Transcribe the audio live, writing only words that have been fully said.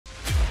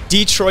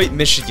Detroit,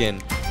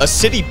 Michigan, a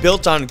city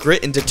built on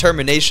grit and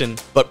determination,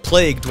 but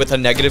plagued with a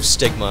negative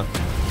stigma.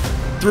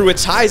 Through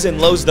its highs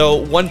and lows though,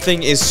 one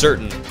thing is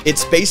certain,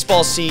 its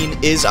baseball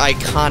scene is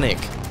iconic.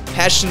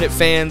 Passionate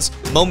fans,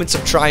 moments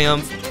of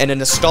triumph, and a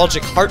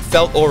nostalgic,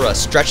 heartfelt aura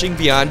stretching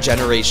beyond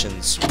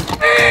generations.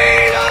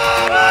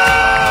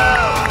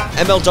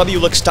 MLW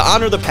looks to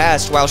honor the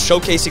past while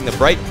showcasing the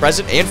bright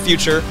present and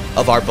future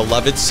of our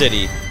beloved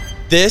city.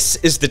 This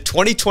is the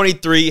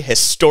 2023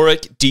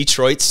 Historic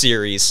Detroit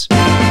Series.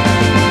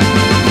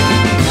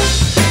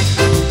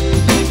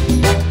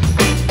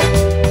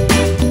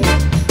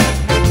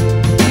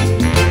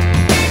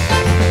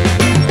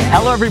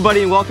 Hello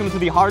everybody and welcome to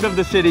the heart of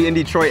the city in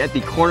Detroit at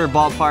the Corner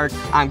Ballpark.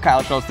 I'm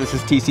Kyle Schultz, this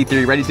is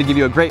TC3, ready to give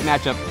you a great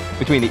matchup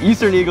between the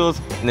Eastern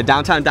Eagles and the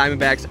downtown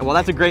Diamondbacks. And while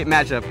that's a great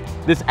matchup,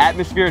 this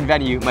atmosphere and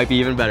venue might be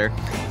even better.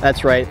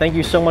 That's right. Thank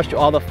you so much to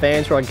all the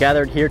fans who are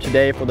gathered here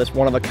today for this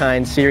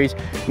one-of-a-kind series.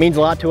 It means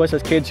a lot to us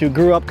as kids who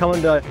grew up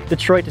coming to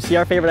Detroit to see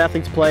our favorite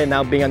athletes play, and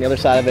now being on the other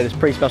side of it is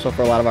pretty special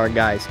for a lot of our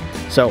guys.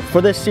 So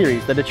for this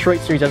series, the Detroit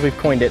series as we've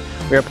coined it,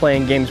 we are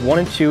playing games 1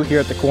 and 2 here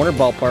at the Corner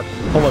Ballpark,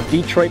 home of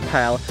Detroit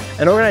PAL,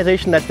 an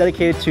organization that's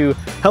dedicated to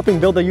helping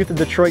build the youth of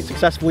Detroit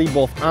successfully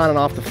both on and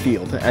off the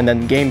field. And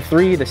then game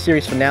 3, the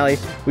series finale,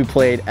 we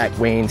played at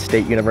Wayne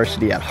State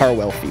University at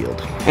Harwell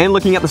Field. And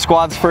looking at the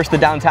squads, first the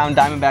downtown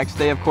Diamondbacks,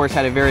 they of course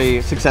had a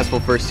very successful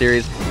first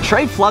series.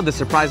 Trey Flood, the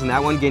surprise in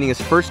that one, gaining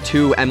his first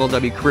 2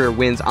 MLW career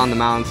wins on the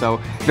mound, so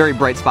very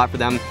bright spot for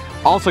them.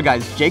 Also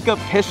guys, Jacob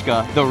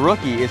Pishka, the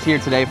rookie, is here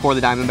today for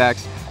the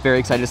Diamondbacks. Very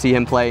excited to see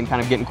him play and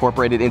kind of get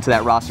incorporated into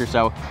that roster.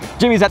 So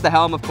Jimmy's at the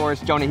helm, of course.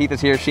 Jonah Heath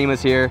is here,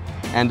 Shima's here.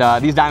 And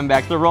these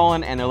Diamondbacks, they're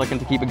rolling and they're looking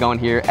to keep it going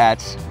here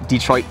at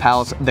Detroit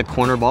PAL's the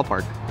Corner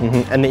Ballpark.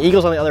 And the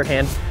Eagles, on the other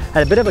hand,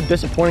 had a bit of a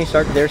disappointing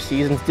start to their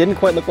seasons. Didn't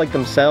quite look like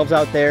themselves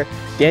out there.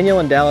 Daniel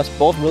and Dallas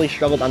both really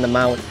struggled on the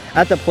mound.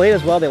 At the plate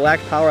as well, they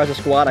lacked power as a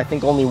squad. I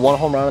think only 1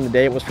 home run on the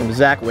day. It was from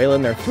Zach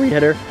Whalen, their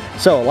 3-hitter.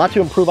 So a lot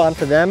to improve on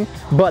for them,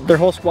 but their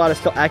whole squad is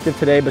still active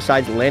today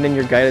besides Landon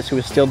Urgitis, who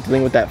is still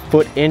dealing with that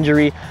foot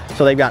injury.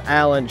 So they've got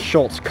Allen,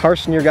 Schultz,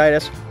 Carson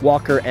Urgitis,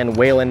 Walker, and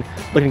Whalen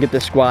looking to get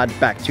this squad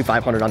back to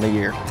 500 on the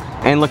year.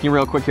 And looking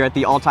real quick here at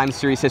the all-time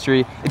series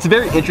history, it's a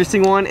very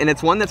interesting one, and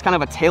it's one that's kind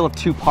of a tale of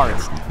 2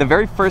 parts. The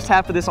very first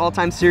half of this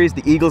all-time series,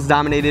 the Eagles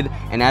dominated,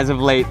 and as of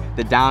late,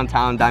 the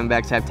downtown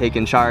Diamondbacks have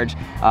taken charge,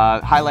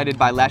 highlighted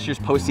by last year's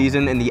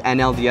postseason in the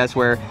NLDS,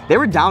 where they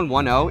were down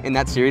 1-0 in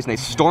that series, and they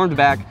stormed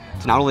back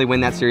to not only win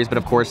that series, but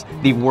of course,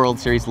 the World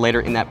Series later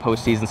in that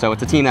postseason. So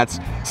it's a team that's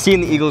seeing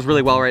the Eagles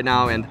really well right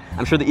now, and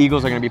I'm sure the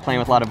Eagles are going to be playing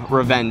with a lot of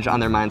revenge on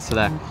their minds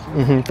today.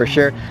 For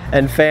sure.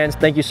 And fans,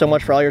 thank you so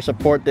much for all your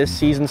support this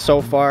season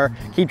so far.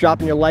 Keep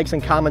dropping your likes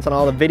and comments on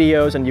all the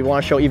videos, and if you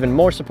want to show even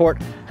more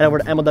support, head over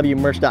to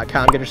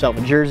MLWmerch.com, get yourself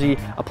a jersey,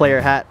 a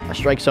player hat, a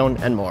strike zone,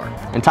 and more.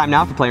 And time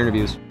now for player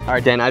interviews. All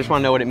right, Dan, I just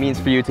want to know what it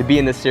means for you to be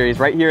in this series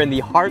right here in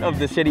the heart of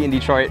the city in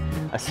Detroit,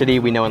 a city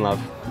we know and love.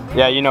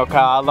 Yeah, you know,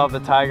 Kyle, I love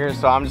the Tigers,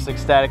 so I'm just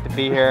ecstatic to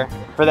be here.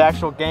 For the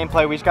actual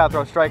gameplay, we just got to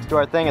throw strikes, do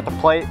our thing at the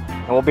plate,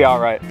 and we'll be all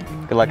right.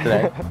 Good luck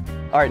today.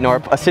 All right,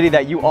 Norp, a city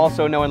that you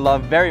also know and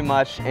love very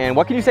much, and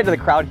what can you say to the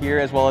crowd here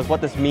as well as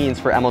what this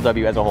means for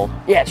MLW as a whole?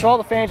 Yeah, to all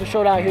the fans who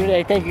showed out here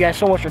today, thank you guys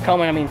so much for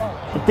coming. I mean,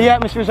 the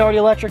atmosphere is already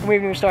electric and we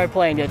haven't even started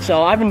playing yet.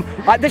 So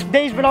this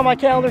day's been on my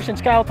calendar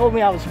since Kyle told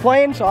me I was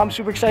playing, so I'm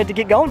super excited to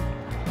get going.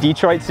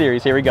 Detroit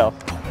series, here we go.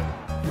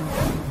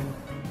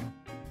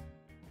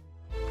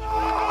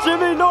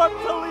 Jimmy Norp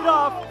to lead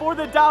off for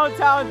the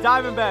downtown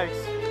Diamondbacks.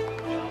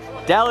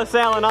 Dallas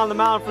Allen on the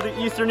mound for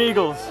the Eastern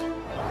Eagles.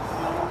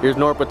 Here's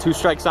Norp with 2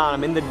 strikes on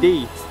him in the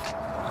D.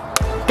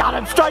 Got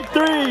him, strike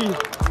 3!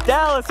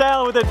 Dallas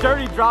Allen with a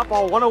dirty drop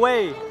ball, 1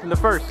 away in the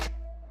first.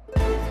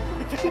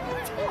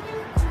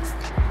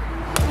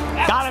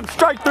 Got him,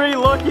 strike 3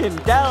 looking.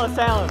 Dallas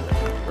Allen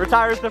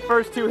retires the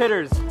first 2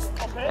 hitters.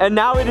 And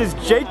now it is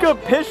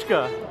Jacob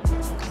Pishka.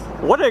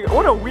 What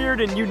a weird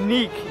and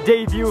unique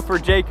debut for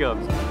Jacob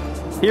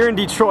here in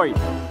Detroit.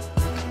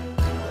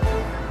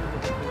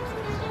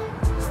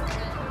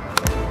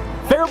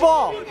 Fair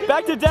ball,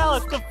 back to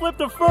Dallas to flip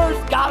the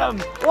first, got him.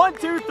 1,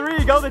 2,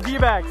 3, go the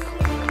D-backs.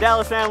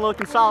 Dallas Allen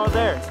looking solid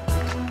there.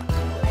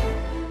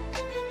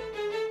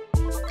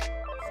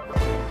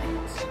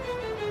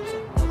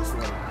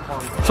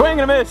 Swing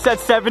and a miss at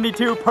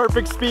 72,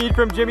 perfect speed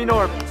from Jimmy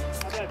Norp.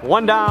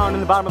 1 down in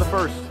the bottom of the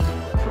first.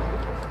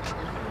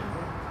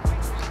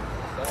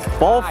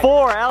 Ball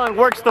 4, Allen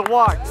works the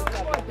walk.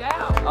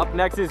 Up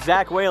next is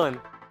Zach Whalen.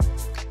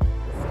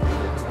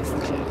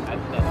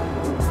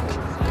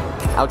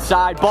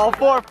 Outside, ball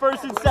 4,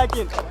 first and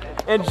second.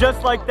 And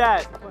just like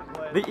that,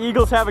 the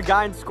Eagles have a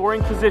guy in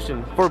scoring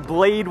position for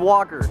Blade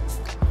Walker.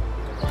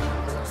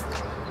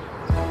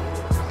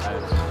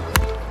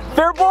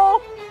 Fair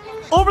ball,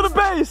 over the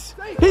base.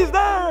 He's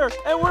there,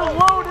 and we're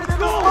loaded in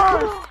the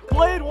first.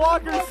 Blade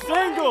Walker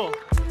single.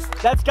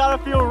 That's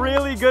gotta feel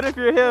really good if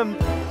you're him.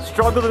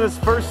 Struggled in his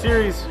first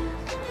series,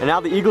 and now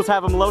the Eagles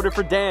have him loaded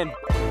for Dan.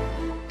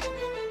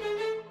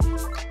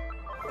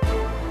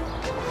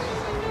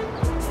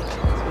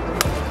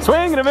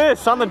 Swing and a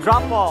miss on the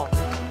drop ball.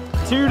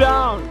 2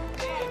 down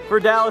for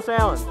Dallas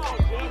Allen.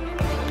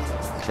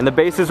 And the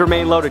bases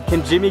remain loaded.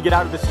 Can Jimmy get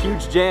out of this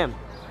huge jam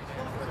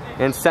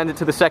and send it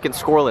to the second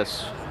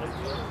scoreless?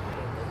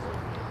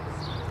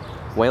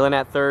 Whalen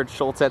at third,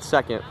 Schultz at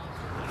second.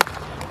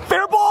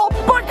 Fair ball,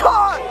 but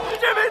caught!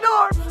 Jimmy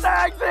Norp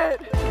snags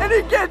it! And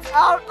he gets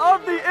out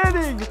of the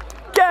inning!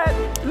 Get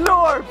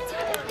Norped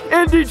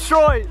in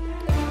Detroit!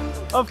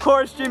 Of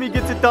course, Jimmy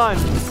gets it done.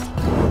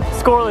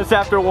 Scoreless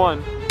after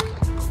 1.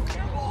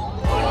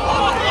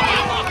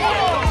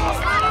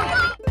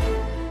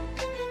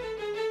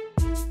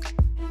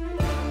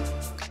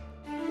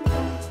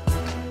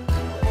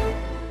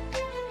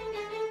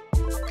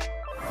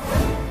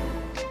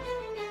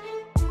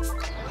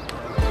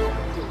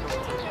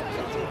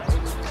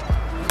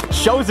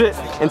 Shows it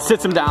and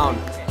sits him down.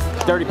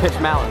 Dirty pitch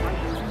Mallon.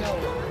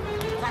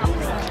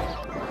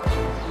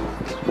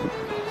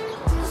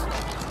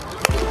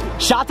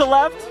 Shot to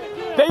left.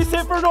 Base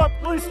hit for Norp.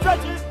 Will he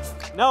stretch it?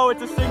 No,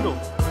 it's a single.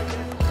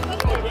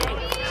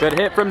 Good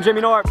hit from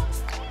Jimmy Norp.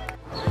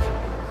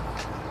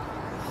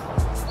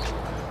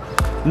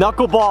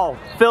 Knuckleball.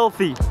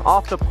 Filthy.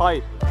 Off the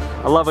pipe.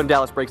 I love when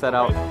Dallas breaks that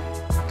out.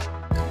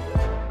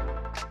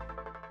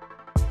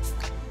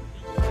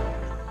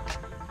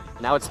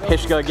 Now it's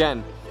Pishka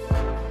again.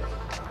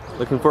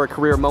 Looking for a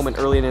career moment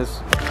early in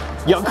his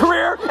young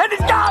career, and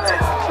he's got it!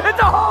 It's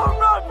a home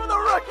run for the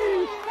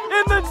rookie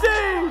in the D!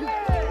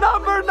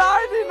 Number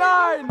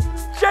 99,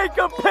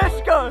 Jacob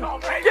Pishka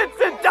gets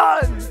it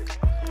done!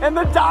 And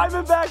the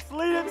Diamondbacks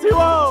lead it 2-0.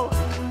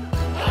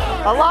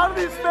 A lot of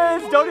these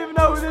fans don't even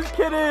know who this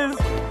kid is,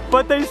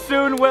 but they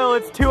soon will.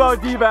 It's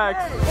 2-0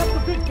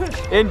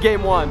 D-backs in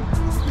game 1.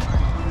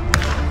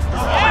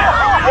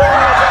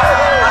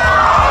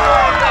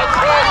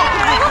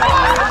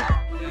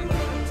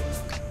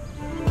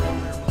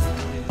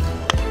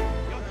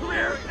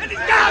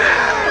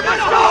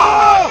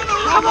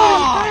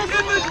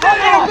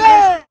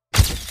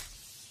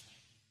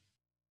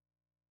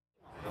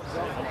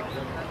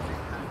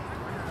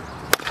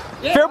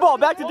 Fair ball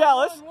back to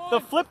Dallas. The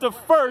flip to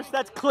first,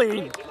 that's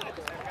clean.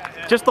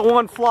 Just the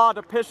one flaw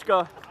to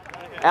Pishka.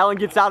 Allen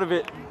gets out of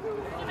it.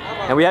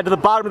 And we head to the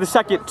bottom of the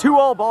second,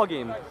 2-2 ball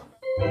game.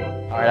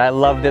 All right, I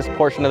love this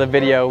portion of the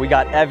video. We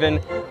got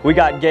Evan, we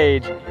got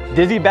Gage.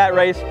 Dizzy bat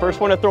race, first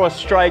one to throw a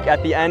strike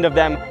at the end of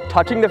them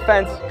touching the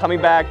fence, coming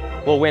back,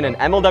 will win an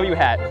MLW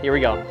hat. Here we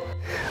go.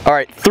 All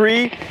right,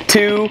 3,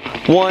 2,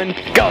 1,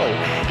 go.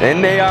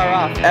 And they are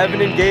off.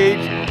 Evan and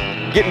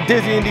Gage getting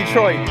dizzy in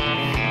Detroit.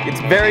 It's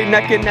very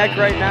neck and neck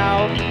right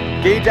now.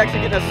 Gage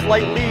actually getting a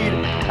slight lead.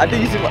 I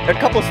think he's a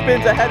couple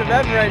spins ahead of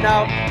Evan right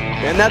now.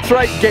 And that's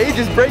right, Gage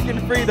is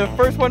breaking free, the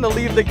first one to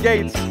leave the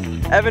gates.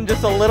 Evan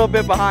just a little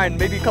bit behind,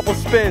 maybe a couple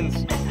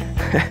spins.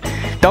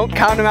 Don't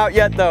count him out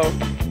yet though.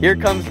 Here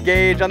comes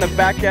Gage on the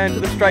back end to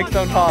the strike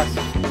zone toss.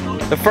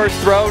 The first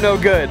throw, no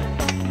good.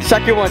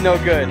 Second one,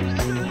 no good.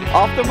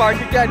 Off the mark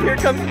again, here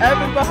comes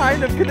Evan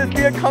behind him. Could this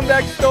be a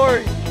comeback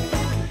story?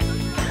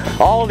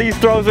 All these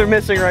throws are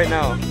missing right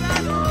now.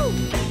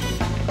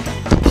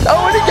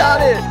 Oh, and he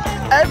got it!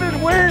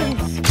 Evan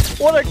wins!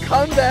 What a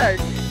comeback!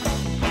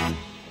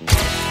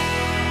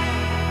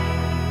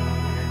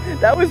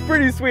 That was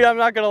pretty sweet, I'm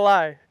not gonna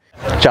lie.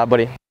 Good job,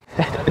 buddy.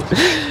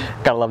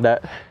 Gotta love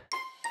that.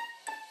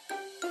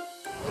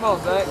 Come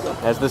on, Zach.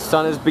 As the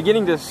sun is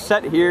beginning to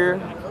set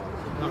here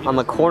on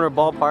the Corner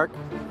Ballpark,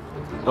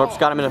 Norp's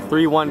got him in a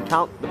 3-1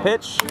 count. The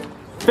pitch.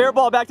 Fair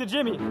ball back to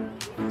Jimmy.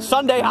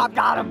 Sunday hop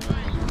got him.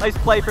 Nice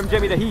play from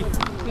Jimmy to Heath.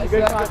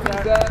 Good shot,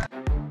 Zach.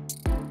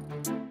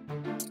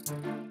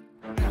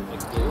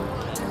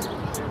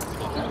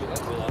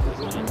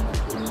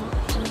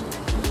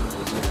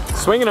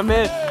 Swing and a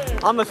miss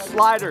on the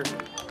slider.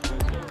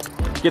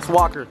 Gets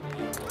Walker.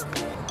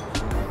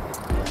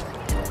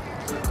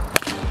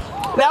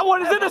 That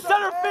one is into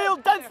center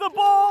field, dents the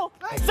ball.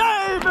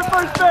 Save at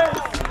first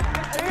base.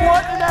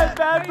 What an at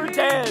bat for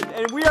Dan.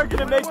 And we are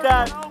gonna make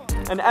that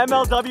an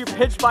MLW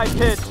pitch by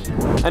pitch.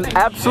 An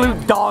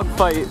absolute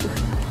dogfight.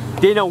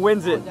 Dano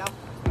wins it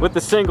with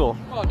the single.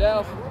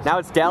 Now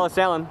it's Dallas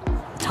Allen,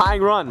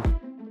 tying run.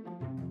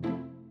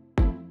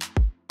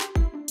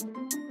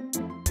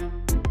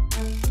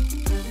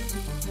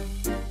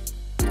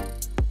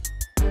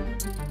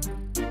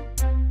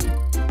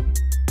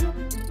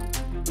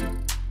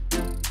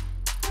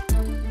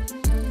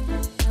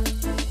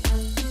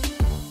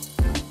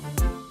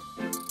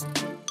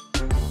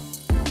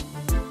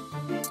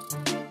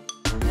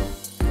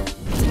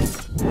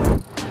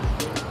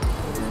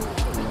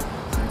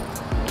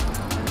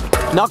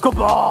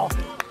 Knuckleball!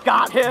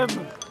 Got him!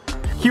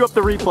 Cue up the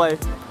replay.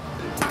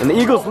 And the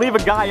Eagles leave a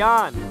guy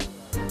on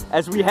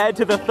as we head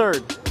to the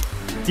third.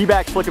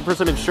 D-backs looking for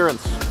some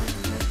insurance.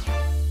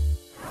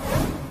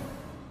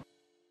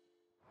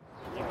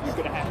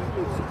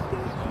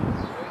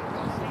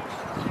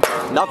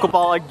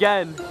 Knuckleball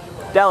again.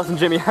 Dallas and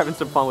Jimmy are having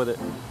some fun with it.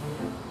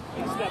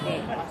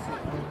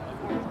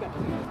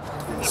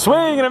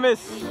 Swing and a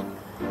miss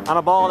on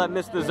a ball that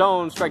missed the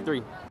zone. Strike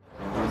 3.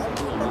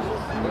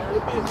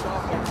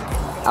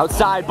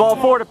 Outside, ball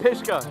 4 to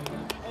Pishka.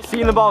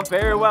 seeing the ball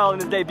very well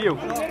in his debut.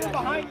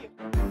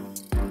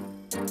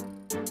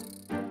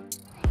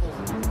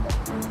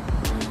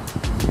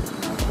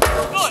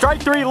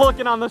 Strike three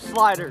looking on the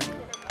slider.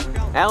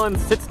 Allen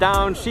sits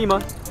down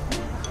Shima.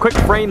 Quick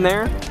frame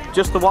there,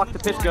 just the walk to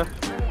Pishka.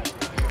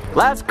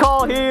 Last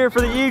call here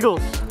for the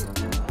Eagles.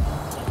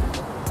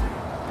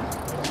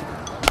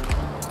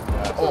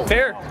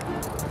 Fair.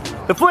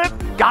 The flip,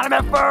 got him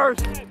at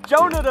first.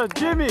 Jonah to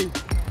Jimmy.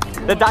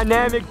 The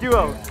dynamic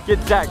duo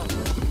gets Zach.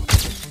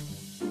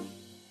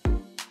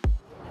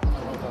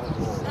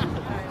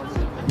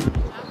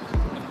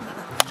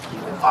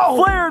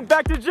 Oh. Flared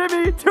back to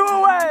Jimmy, 2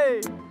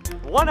 away.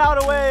 1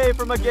 out away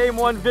from a Game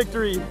 1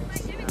 victory.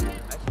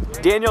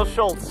 Daniel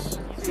Schultz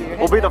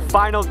will be the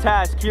final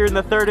task here in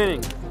the 3rd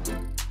inning.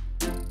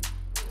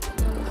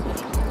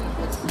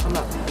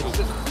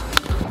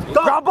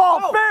 Ground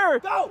ball, fair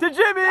to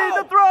Jimmy,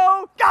 the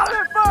throw, got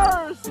it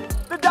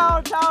first! The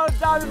downtown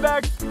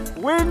Diamondbacks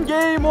win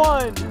Game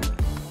 1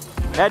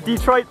 at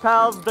Detroit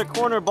Pals, the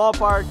Corner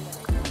Ballpark.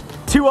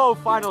 2-0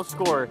 final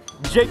score.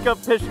 Jacob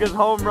Pishka's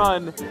home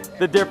run,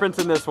 the difference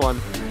in this one.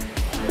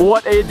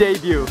 What a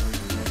debut.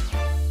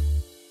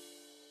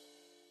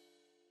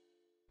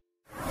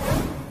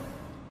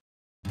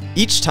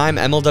 Each time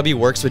MLW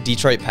works with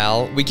Detroit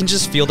Pal, we can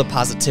just feel the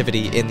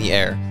positivity in the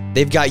air.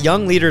 They've got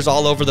young leaders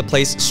all over the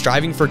place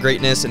striving for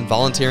greatness and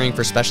volunteering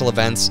for special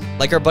events,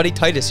 like our buddy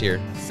Titus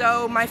here.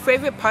 So my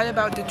favorite part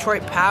about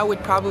Detroit Pal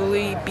would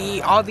probably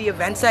be all the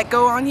events that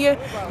go on here,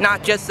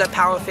 not just the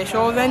Pal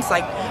official events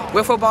like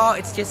wiffle ball.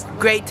 It's just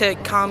great to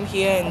come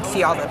here and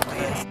see all the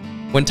players.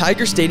 When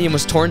Tiger Stadium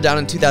was torn down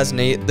in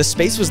 2008, the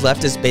space was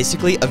left as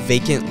basically a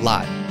vacant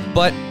lot.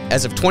 But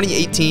as of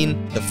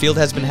 2018, the field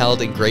has been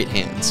held in great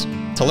hands.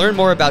 To learn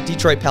more about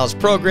Detroit Pal's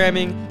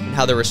programming and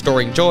how they're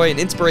restoring joy and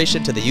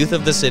inspiration to the youth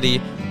of the city,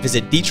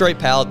 visit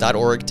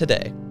DetroitPal.org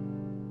today.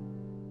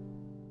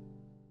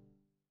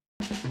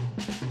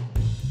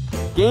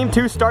 Game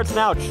 2 starts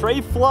now.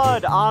 Trey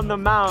Flood on the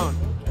mound.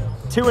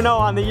 2-0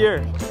 on the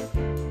year.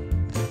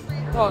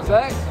 Oh,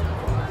 Zach.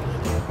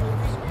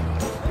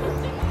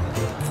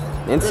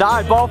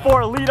 Inside, ball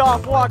 4,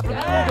 leadoff walk for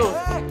the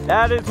Eagles.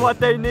 That is what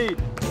they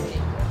need.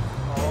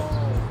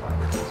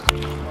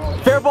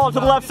 Fair ball to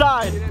the left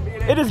side.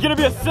 It is going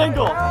to be a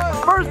single.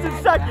 First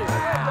and second.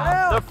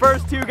 The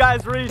first 2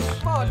 guys reach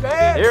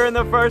here in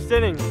the 1st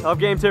inning of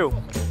Game 2.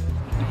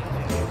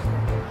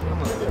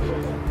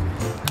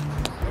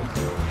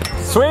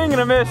 Swing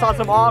and a miss on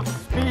some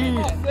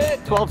off-speed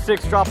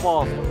 12-6 drop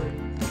ball.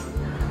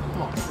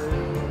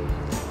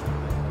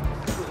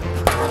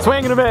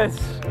 Swing and a miss.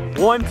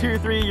 1, 2,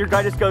 3. Your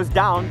guy just goes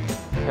down.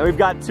 And we've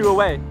got 2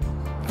 away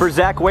for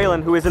Zach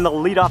Whalen, who is in the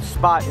leadoff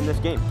spot in this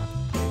game.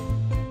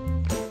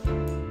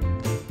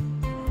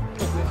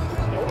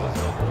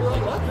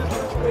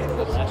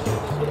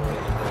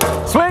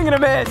 Swing and a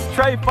miss.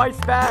 Trey fights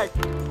back.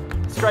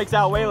 Strikes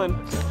out Whalen.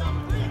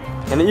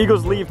 And the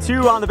Eagles leave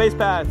 2 on the base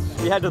paths.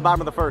 We head to the bottom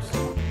of the 1st.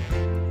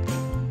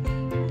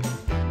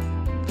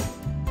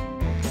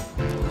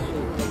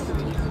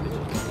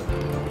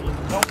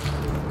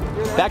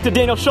 Back to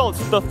Daniel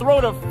Schultz. The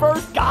throw to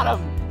first. Got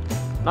him.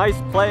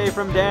 Nice play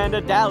from Dan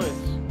to Dallas.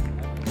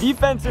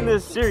 Defense in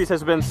this series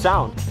has been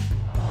sound.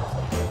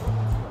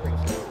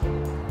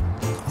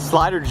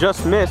 Slider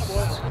just missed.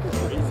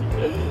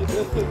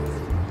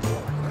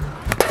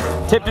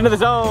 Tipped into the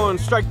zone,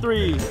 strike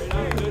 3.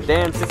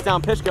 Dan sits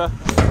down Pishka.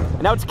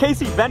 And now it's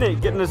Casey Bennett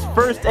getting his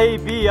first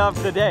AB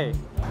of the day.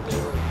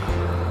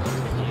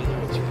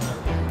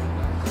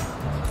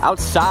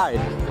 Outside,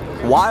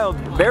 wild,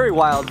 very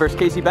wild versus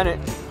Casey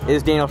Bennett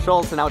is Daniel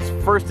Schultz. And now it's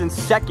 1st and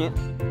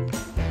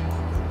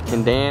 2nd.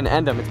 Can Dan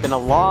end him? It's been a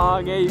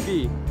long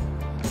AB.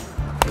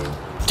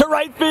 To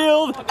right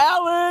field,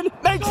 Allen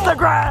makes the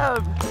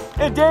grab.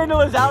 And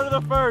Daniel is out of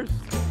the 1st.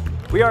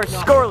 We are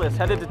scoreless,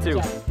 headed to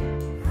 2.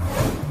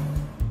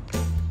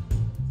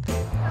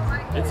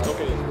 It's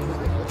okay.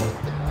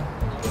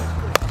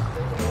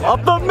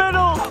 Up the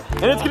middle,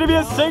 and it's going to be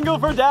a single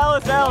for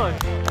Dallas Allen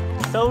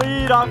to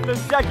lead off the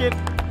 2nd.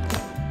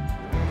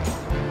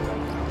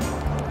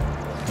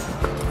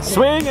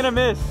 Swing and a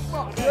miss.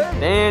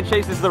 Dan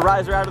chases the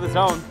riser out of the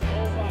zone.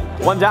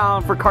 1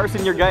 down for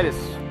Carson Urgitis.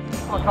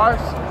 Come on,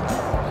 Carson.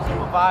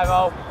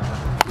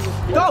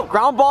 5-0. Go!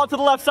 Ground ball to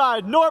the left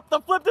side. Norp, the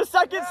flip to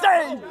second,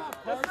 save!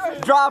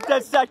 Dropped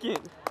at 2nd.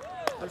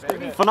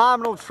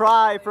 Phenomenal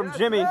try from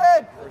Jimmy,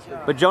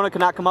 but Jonah could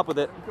not come up with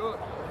it.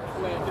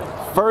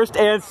 1st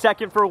and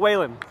 2nd for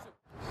Whalen.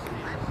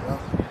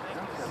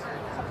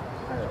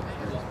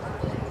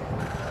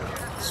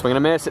 Swing and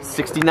a miss at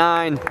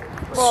 69.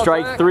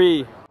 Strike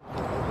 3.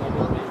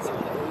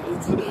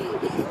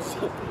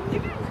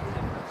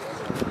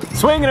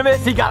 Swing and a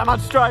miss. He got him on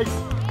strikes.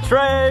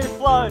 Trey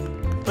Flood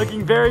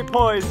looking very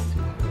poised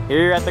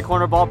here at the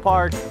Corner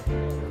Ballpark.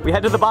 We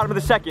head to the bottom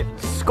of the 2nd.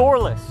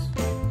 Scoreless.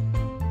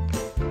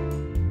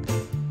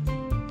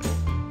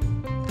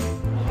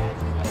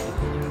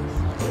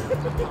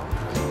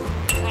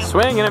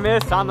 Swing and a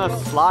miss on the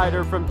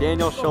slider from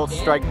Daniel Schultz,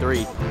 strike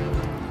 3.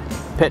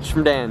 Pitch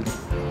from Dan.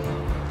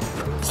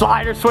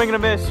 Slider, swing and a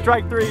miss,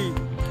 strike 3.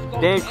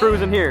 Dan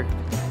cruising here.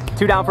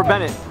 2 down for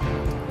Bennett.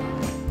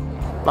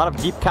 A lot of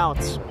deep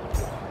counts.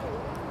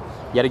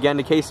 Yet again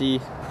to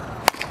Casey.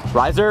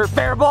 Riser,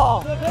 fair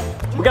ball.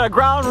 We got a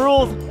ground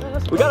rule.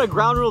 We got a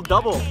ground rule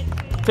double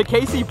to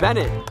Casey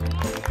Bennett.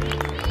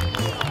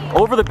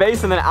 Over the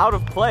base and then out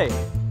of play.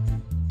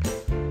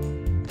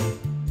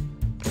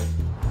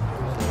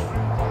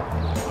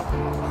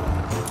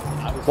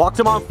 Walked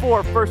him on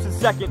 4, first and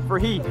second for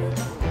Heath.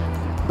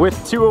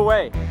 With 2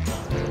 away.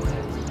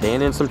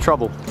 Dan in some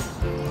trouble.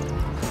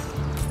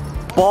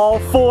 Ball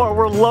 4,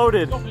 we're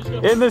loaded.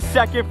 In the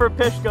second for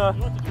Pishka.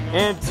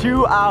 And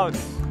 2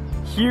 outs.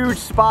 Huge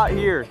spot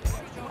here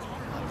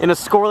in a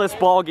scoreless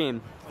ball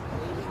game.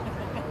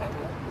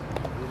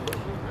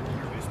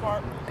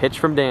 Pitch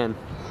from Dan.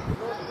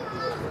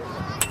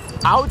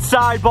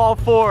 Outside, ball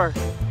 4.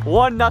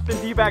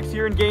 1-0 D-backs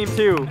here in game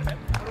 2.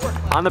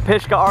 On the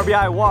Pishka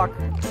RBI walk.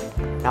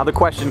 Now the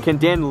question, can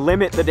Dan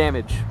limit the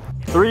damage?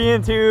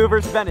 3-2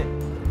 versus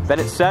Bennett.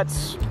 Bennett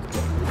sets.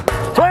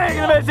 Swing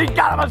and a miss, he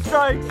got him on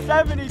strike.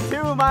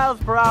 72 miles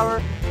per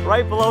hour,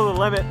 right below the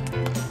limit.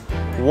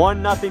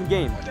 1-0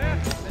 game.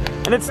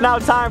 And it's now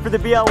time for the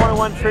BL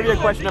 101 trivia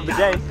question of the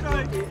day.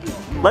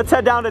 Let's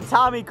head down to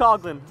Tommy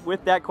Coughlin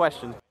with that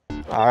question.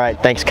 All right,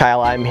 thanks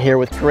Kyle. I'm here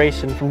with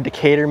Grayson from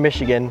Decatur,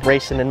 Michigan.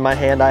 Grayson, in my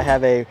hand I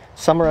have a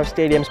Summer of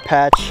Stadiums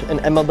patch, an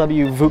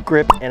MLW Voot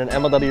Grip, and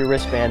an MLW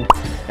wristband.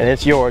 And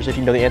it's yours if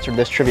you know the answer to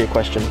this trivia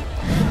question.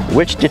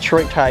 Which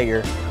Detroit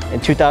Tiger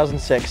in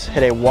 2006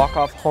 hit a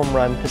walk-off home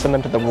run to send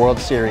them to the World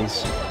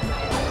Series?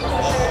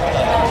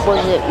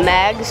 Was it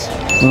Mags?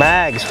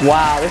 Mags.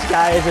 Wow, this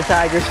guy is a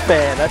Tigers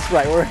fan. That's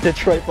right, we're in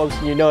Detroit, folks,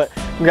 and you know it.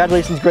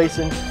 Congratulations,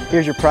 Grayson.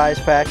 Here's your prize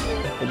pack.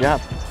 Good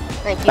job.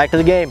 Thank you. Back to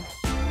the game.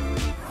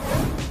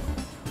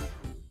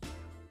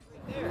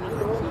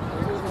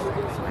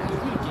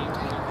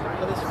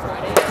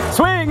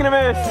 Swing and a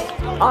miss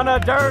on a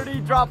dirty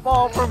drop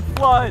ball from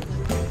Flood.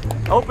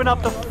 Open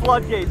up the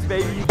floodgates,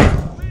 baby.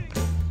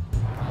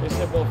 They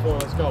said ball 4,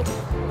 let's go.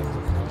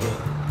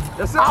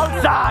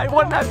 Outside,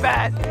 wasn't that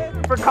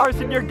bad for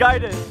Carson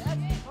Urgaitis.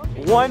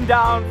 1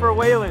 down for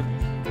Whalen.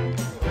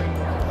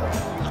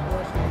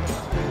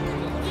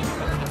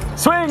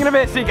 Swing and a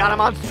miss, he got him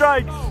on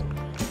strikes.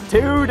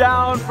 2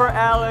 down for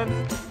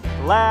Allen.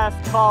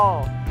 Last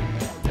call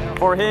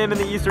for him and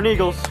the Eastern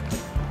Eagles.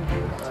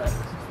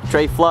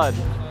 Trey Flood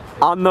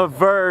on the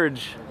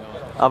verge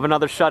of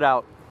another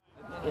shutout.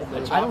 I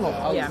don't know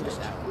how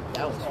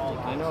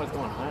I know it's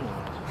going home.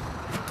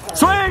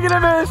 Swing and a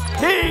miss!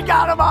 He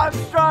got him on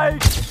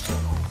strike!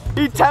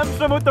 He tempts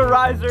him with the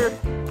riser,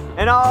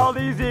 and all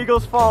these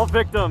Eagles fall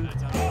victim.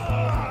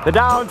 The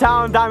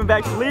downtown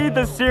Diamondbacks lead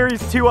the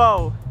series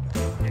 2-0.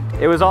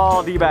 It was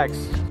all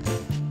D-backs.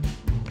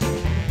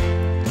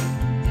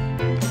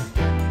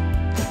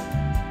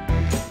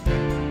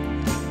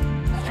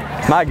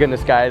 My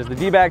goodness, guys, the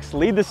D-backs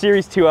lead the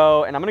series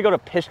 2-0, and I'm gonna go to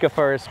Pishka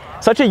first.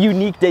 Such a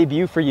unique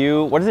debut for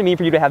you. What does it mean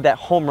for you to have that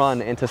home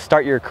run and to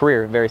start your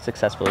career very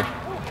successfully?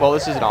 Well,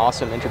 this is an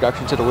awesome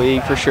introduction to the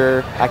league for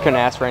sure. I couldn't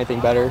ask for anything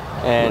better,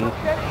 and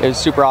it was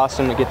super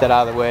awesome to get that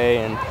out of the way.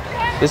 And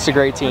this is a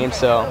great team,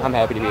 so I'm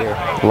happy to be here.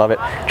 Love it.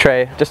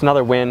 Trey, just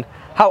another win.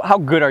 How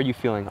good are you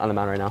feeling on the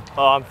mound right now?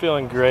 I'm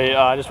feeling great.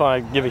 I just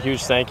want to give a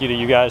huge thank you to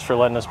you guys for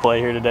letting us play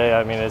here today.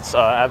 I mean, it's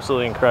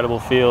absolutely incredible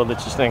field.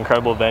 It's just an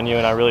incredible venue,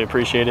 and I really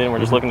appreciate it. And we're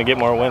just looking to get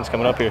more wins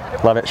coming up here.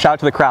 Love it. Shout out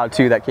to the crowd,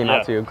 too, that came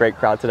out, too. Great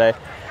crowd today.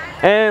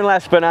 And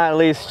last but not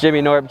least,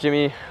 Jimmy Norp.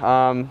 Jimmy,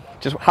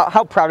 just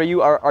how proud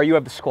are you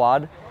of the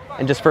squad?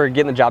 And just for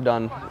getting the job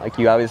done like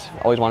you always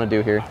want to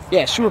do here.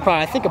 Yeah, super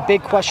proud. I think a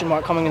big question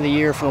mark coming into the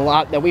year from a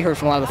lot that we heard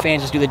from a lot of the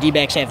fans is, do the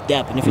D-backs have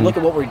depth? And if you look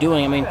at what we're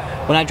doing, I mean,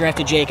 when I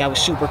drafted Jake, I was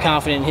super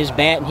confident in his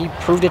bat, and he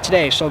proved it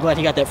today. So glad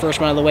he got that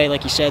first one out of the way,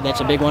 like you said. That's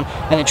a big one.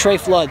 And then Trey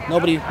Flood,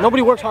 nobody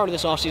worked harder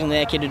this offseason than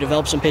that kid to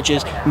develop some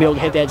pitches and be able to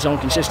hit that zone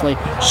consistently.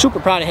 Super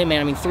proud of him,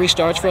 man. I mean, 3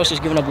 starts for us. He's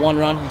given up 1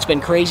 run. It's been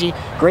crazy.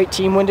 Great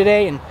team win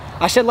today. And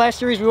I said last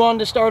series we wanted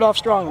to start off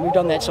strong, and we've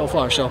done that so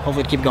far, so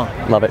hopefully keep going.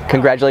 Love it.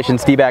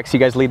 Congratulations, D-backs. You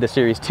guys lead the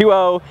series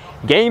 2-0.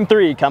 Game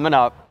 3 coming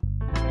up.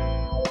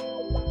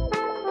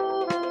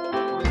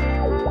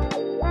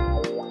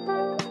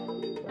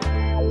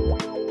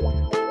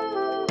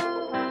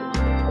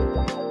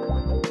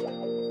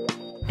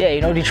 Yeah, you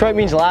know, Detroit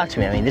means a lot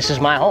to me. I mean, this is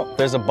my home.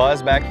 There's a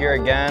buzz back here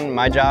again.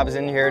 My job is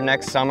in here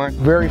next summer.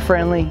 Very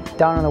friendly,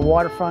 down on the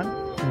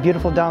waterfront.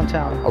 Beautiful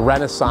downtown. A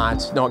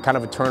renaissance, kind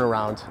of a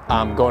turnaround.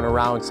 Going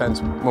around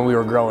since when we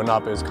were growing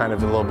up is kind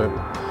of a little bit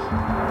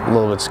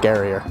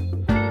scarier.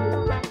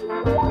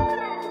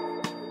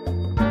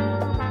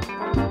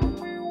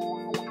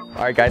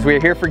 All right, guys, we are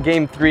here for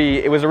Game 3.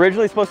 It was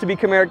originally supposed to be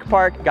Comerica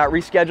Park, got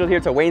rescheduled here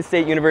to Wayne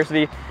State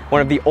University,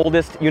 one of the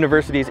oldest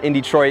universities in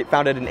Detroit,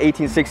 founded in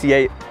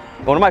 1868.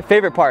 One of my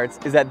favorite parts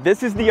is that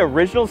this is the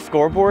original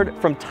scoreboard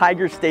from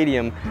Tiger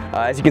Stadium.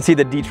 As you can see,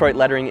 the Detroit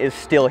lettering is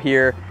still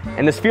here.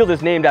 And this field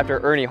is named after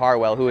Ernie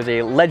Harwell, who is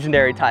a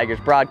legendary Tigers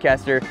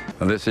broadcaster.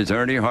 This is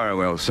Ernie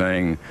Harwell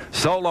saying,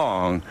 so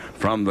long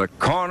from the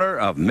corner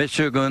of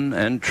Michigan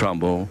and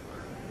Trumbull,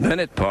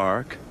 Bennett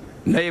Park,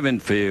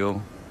 Navin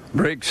Field,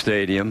 Briggs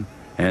Stadium,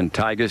 and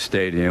Tiger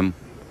Stadium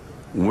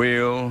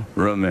will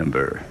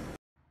remember.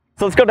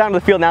 So let's go down to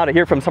the field now to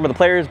hear from some of the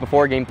players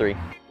before Game 3.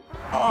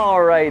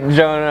 All right,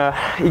 Jonah,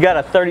 you got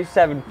a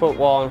 37-foot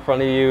wall in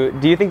front of you.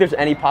 Do you think there's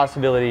any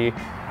possibility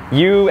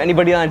you,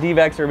 anybody on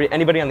D-backs, or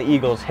anybody on the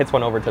Eagles hits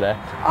one over today?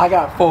 I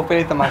got full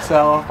faith in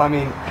myself. I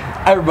mean,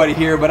 everybody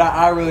here, but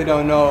I really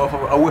don't know if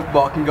a whiff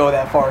ball can go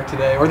that far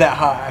today, or that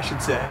high, I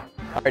should say.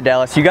 All right,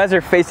 Dallas, you guys are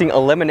facing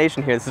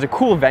elimination here. This is a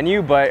cool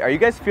venue, but are you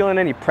guys feeling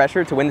any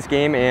pressure to win this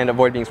game and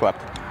avoid being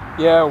swept?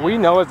 Yeah, we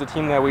know as a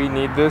team that we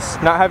need this.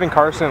 Not having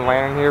Carson and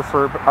Landon here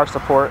for our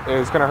support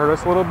is going to hurt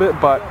us a little bit,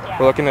 but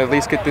we're looking to at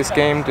least get this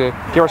game to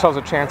give ourselves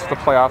a chance for the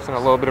playoffs and a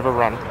little bit of a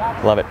run.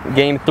 Love it.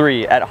 Game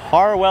 3 at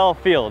Harwell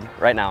Field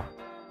right now.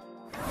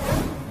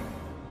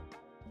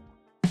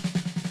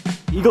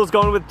 Eagles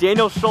going with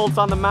Daniel Schultz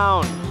on the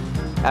mound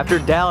after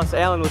Dallas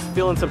Allen was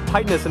feeling some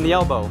tightness in the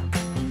elbow.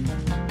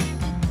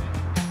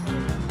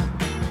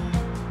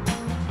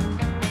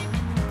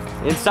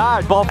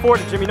 Inside, ball 4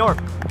 to Jimmy North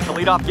to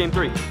lead off Game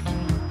 3.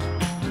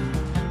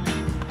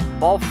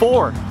 Ball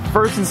 4,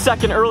 first and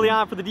second early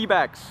on for the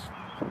D-backs.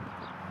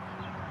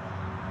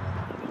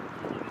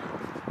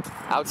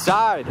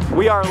 Outside,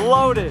 we are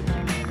loaded.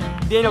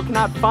 Daniel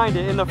cannot find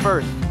it in the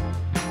first.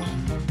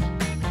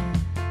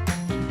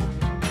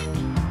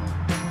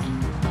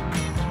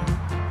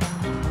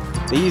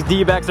 These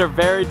D-backs are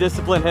very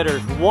disciplined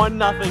hitters.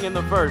 1-0 in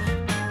the first.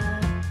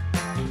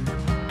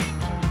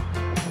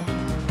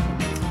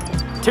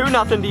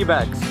 2-0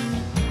 D-backs.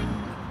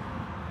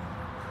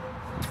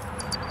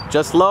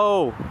 Just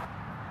low.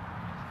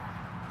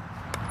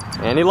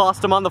 And he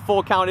lost him on the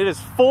full count. It is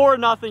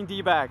 4-0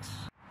 D-backs.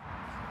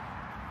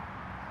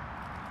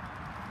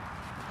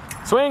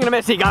 Swing and a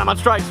miss. He got him on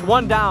strikes.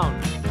 1 down.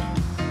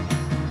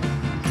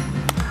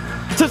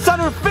 To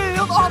center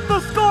field, off the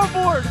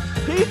scoreboard.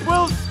 Heath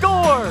will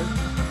score.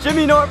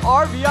 Jimmy North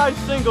RBI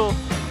single.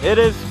 It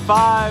is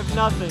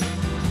 5-0.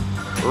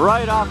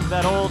 Right off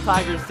that old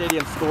Tiger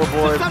Stadium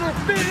scoreboard. To center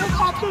field,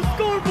 off the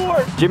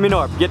scoreboard. Jimmy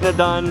North getting it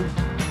done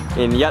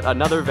in yet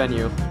another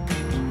venue.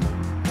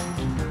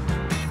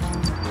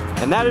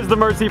 And that is the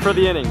mercy for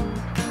the inning.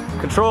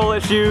 Control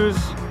issues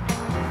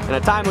and a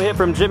timely hit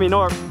from Jimmy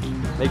North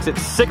makes it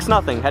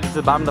 6-0, headed to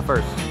the bottom of the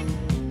first.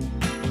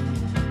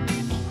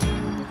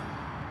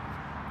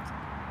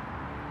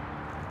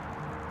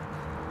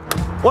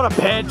 What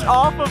a pitch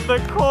off of the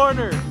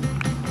corner.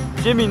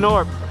 Jimmy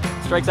North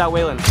strikes out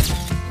Whalen.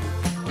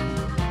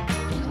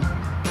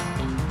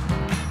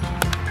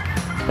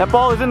 That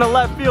ball is in the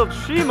left field.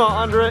 Shima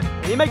under it.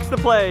 He makes the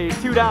play.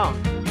 2 down.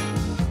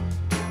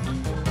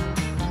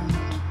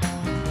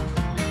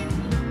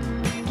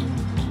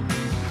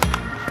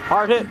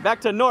 Hard hit.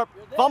 Back to North.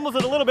 Fumbles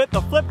it a little bit.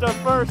 The flip to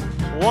first.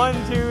 1,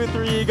 2,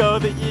 3 go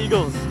the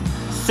Eagles.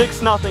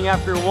 6-0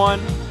 after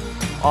 1.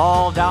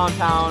 All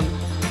downtown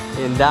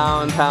in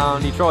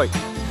downtown Detroit.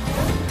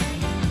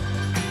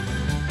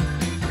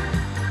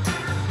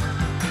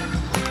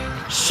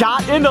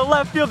 Shot into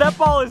left field. That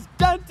ball is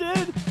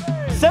dented.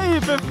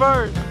 Safe at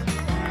first.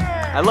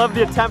 I love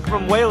the attempt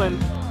from Whalen,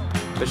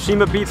 but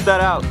Shima beats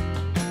that out.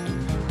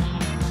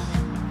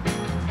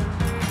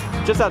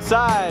 Just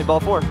outside, ball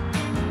 4.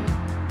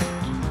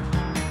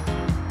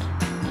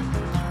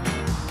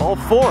 Ball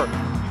 4.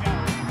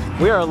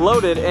 We are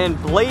loaded, and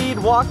Blade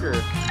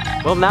Walker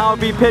will now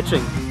be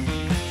pitching.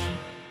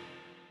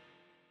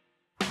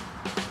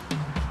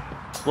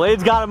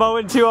 Blade's got him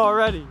 0-2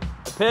 already.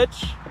 The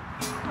pitch.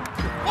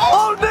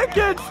 Oh,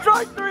 Nickens!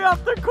 Strike 3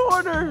 off the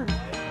corner!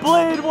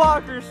 Blade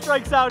Walker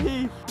strikes out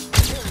Heath.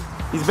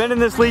 He's been in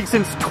this league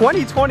since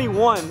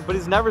 2021, but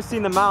he's never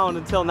seen the mound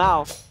until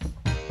now.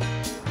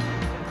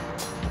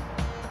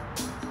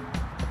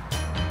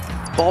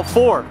 Ball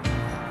 4.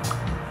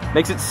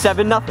 Makes it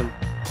 7-0.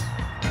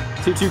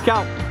 2-2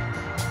 count.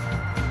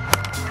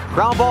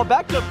 Ground ball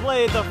back to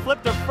Blade. The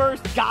flip to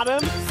first. Got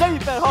him.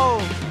 Safe at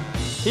home.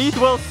 Heath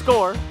will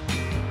score.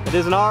 It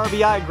is an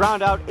RBI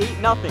ground out.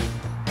 8-0.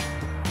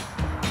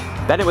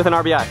 Bennett with an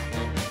RBI.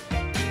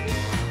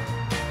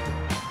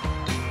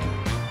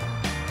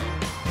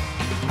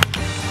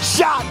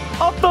 Shot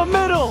up the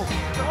middle.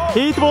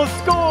 Heath will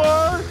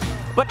score,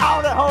 but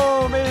out at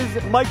home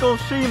is Michael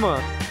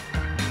Shima.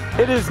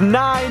 It is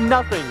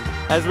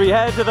 9-0 as we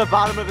head to the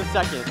bottom of the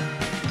second.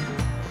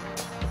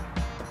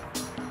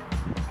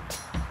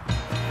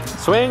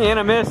 Swing and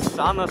a miss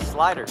on the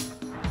slider.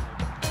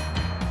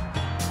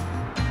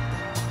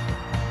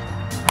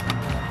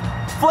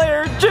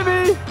 Flare,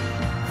 Jimmy!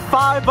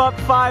 5 up,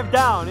 5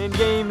 down in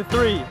game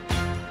 3.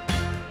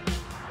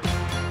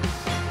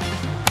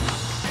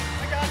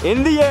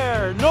 In the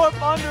air,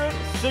 North under it,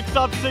 6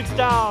 up, 6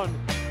 down.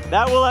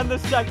 That will end the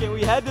second.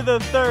 We head to the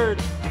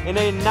third in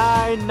a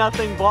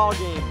 9-0 ball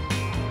game.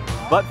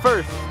 But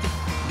first,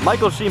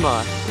 Michael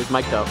Shima is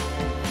mic'd up.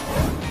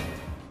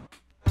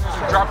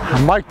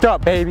 I'm mic'd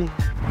up, baby.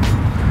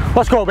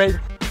 Let's go, baby.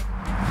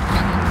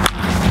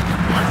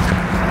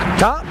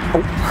 Top.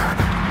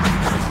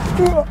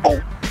 Oh.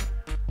 Oh.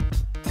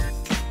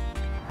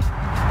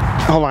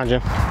 Hold on,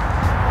 Jim.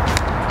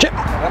 Jim.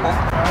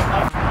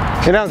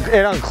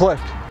 It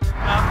unclipped.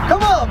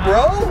 Come on,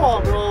 bro. Come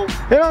on, bro.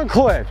 It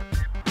unclipped.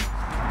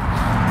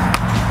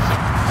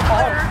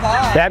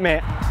 That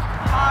man,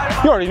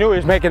 you already knew he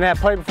was making that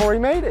play before he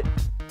made it.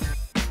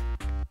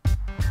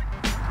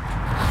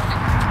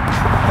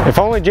 If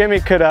only Jimmy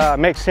could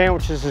make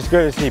sandwiches as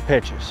good as he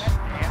pitches.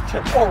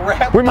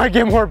 We might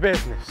get more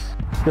business.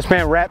 This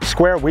man wrapped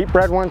square wheat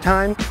bread one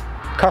time.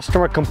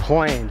 Customer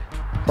complained.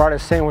 Brought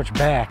his sandwich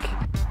back.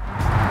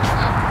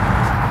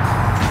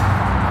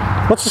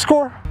 What's the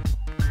score?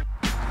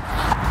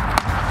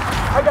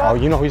 Oh,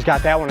 you know he's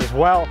got that one as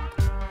well.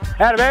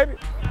 Atta baby.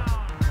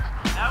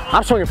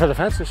 I'm swinging for the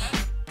fences.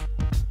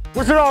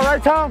 Was it all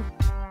right, Tom?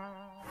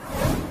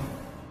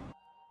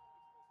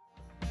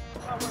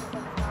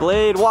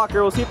 Blade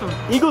Walker, we'll see if the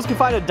Eagles can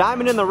find a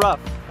diamond in the rough.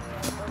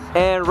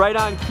 And right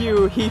on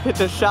cue, he hits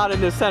a shot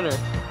into center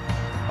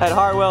at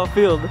Harwell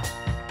Field.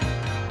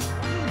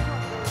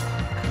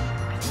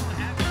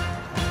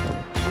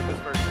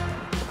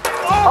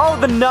 Oh,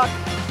 the knuck.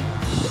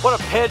 What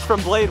a pitch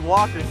from Blade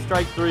Walker,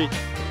 strike 3.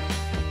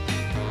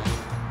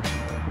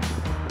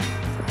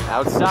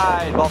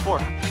 Outside, ball 4.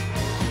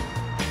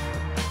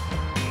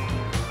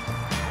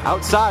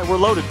 Outside, we're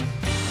loaded.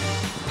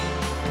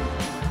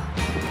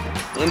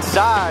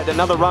 Inside,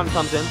 another run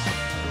comes in.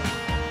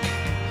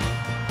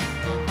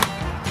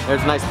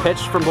 There's a nice pitch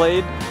from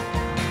Blade.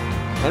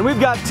 And we've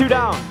got 2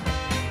 down.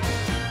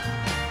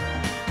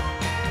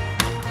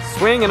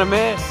 Swing and a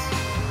miss.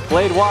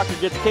 Blade Walker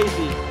gets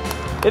Casey.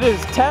 It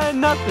is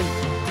 10-0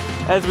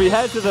 as we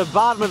head to the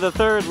bottom of the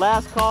 3rd.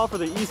 Last call for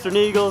the Eastern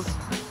Eagles.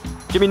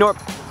 Jimmy Norp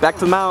back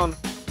to the mound.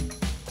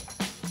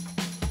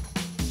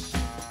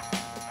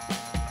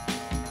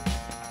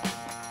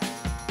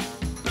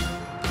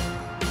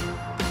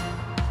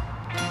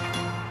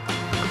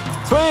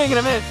 Swing and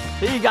a miss.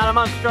 He got him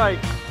on strike.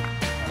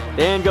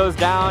 Dan goes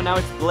down. Now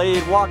it's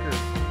Blade Walker.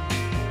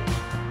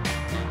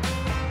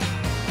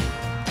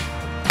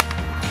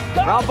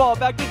 Ground ball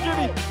back to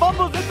Jimmy.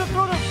 Fumbles in the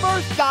throw to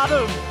first. Got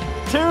him.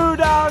 2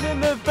 down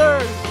in the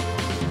 3rd.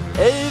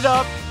 8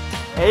 up,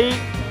 8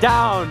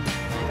 down.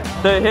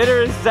 The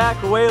hitter is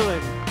Zach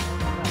Whalen.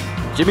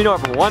 Jimmy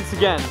Norton once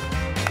again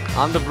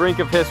on the brink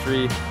of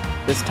history,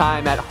 this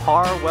time at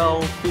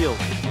Harwell Field.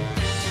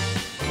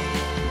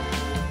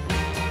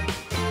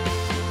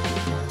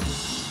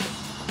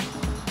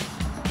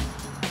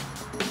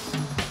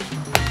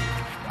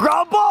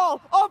 Ground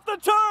ball off the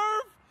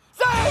turf.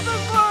 Save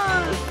it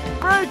first.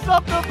 Breaks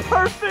up the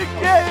perfect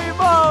game.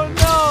 Oh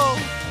no.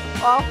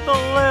 Off the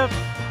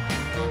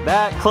lip.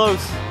 That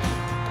close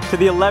to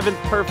the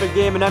 11th perfect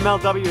game in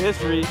MLW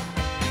history.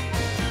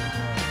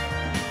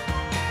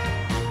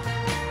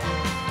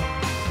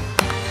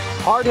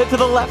 Hard hit to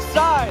the left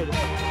side.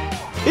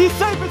 He's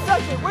safe at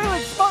second.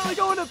 Whalen's smartly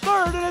going to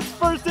 3rd, and it's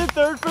 1st and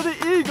 3rd for the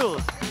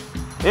Eagles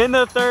in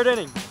the 3rd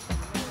inning.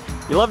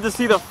 You love to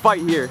see the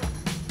fight here.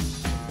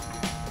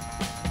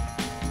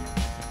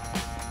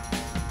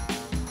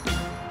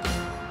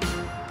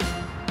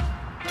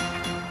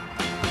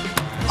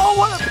 Oh,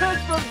 what a pitch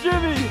from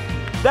Jimmy.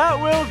 That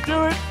will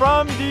do it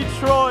from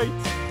Detroit.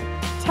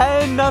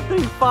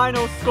 10-0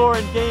 final score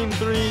in Game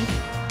 3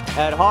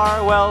 at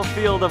Harwell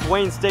Field of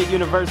Wayne State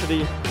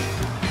University.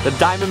 The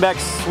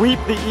Diamondbacks sweep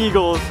the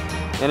Eagles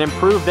and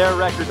improve their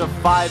record to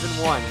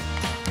 5-1.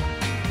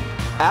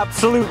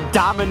 Absolute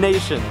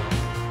domination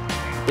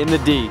in the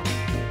D.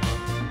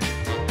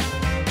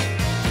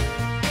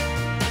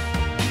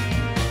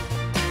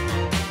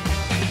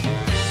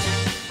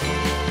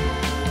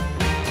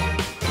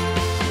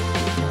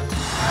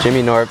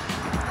 Jimmy Norp,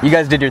 you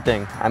guys did your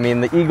thing. I mean,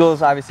 the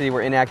Eagles obviously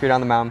were inaccurate on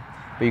the mound,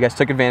 but you guys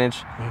took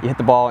advantage. You hit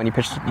the ball and you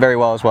pitched very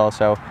well as well.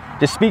 So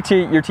just speak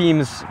to your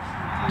team's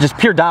just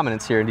pure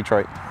dominance here in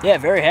Detroit. Yeah,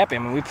 very happy. I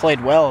mean, we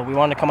played well. We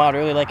wanted to come out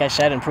early, like I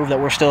said, and prove that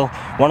we're still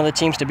one of the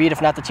teams to beat,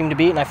 if not the team to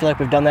beat, and I feel like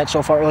we've done that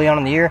so far early on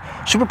in the year.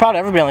 Super proud of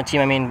everybody on the team.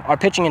 I mean, our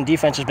pitching and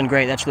defense has been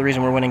great. That's the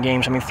reason we're winning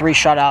games. I mean, 3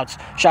 shutouts.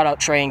 Shout out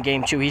Trey in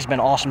Game 2. He's been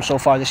awesome so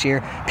far this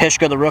year.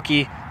 Pishka, the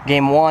rookie,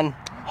 Game 1,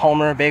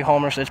 homer, big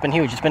homer, so it's been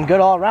huge. It's been good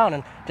all around,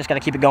 and just got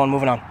to keep it going,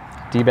 moving on.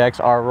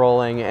 D-backs are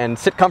rolling and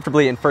sit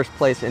comfortably in 1st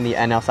place in the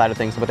NL side of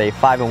things with a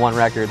 5-1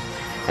 record.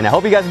 And I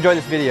hope you guys enjoyed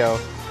this video.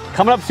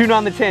 Coming up soon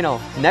on the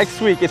channel,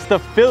 next week, it's the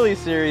Philly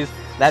series.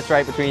 That's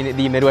right, between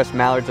the Midwest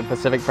Mallards and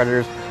Pacific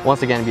Predators.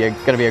 Once again, going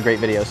to be a great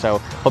video, so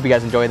hope you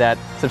guys enjoy that.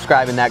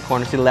 Subscribe in that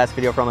corner, see the last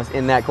video from us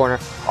in that corner.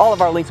 All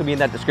of our links will be in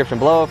that description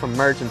below from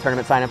merch and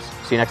tournament signups.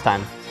 See you next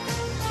time.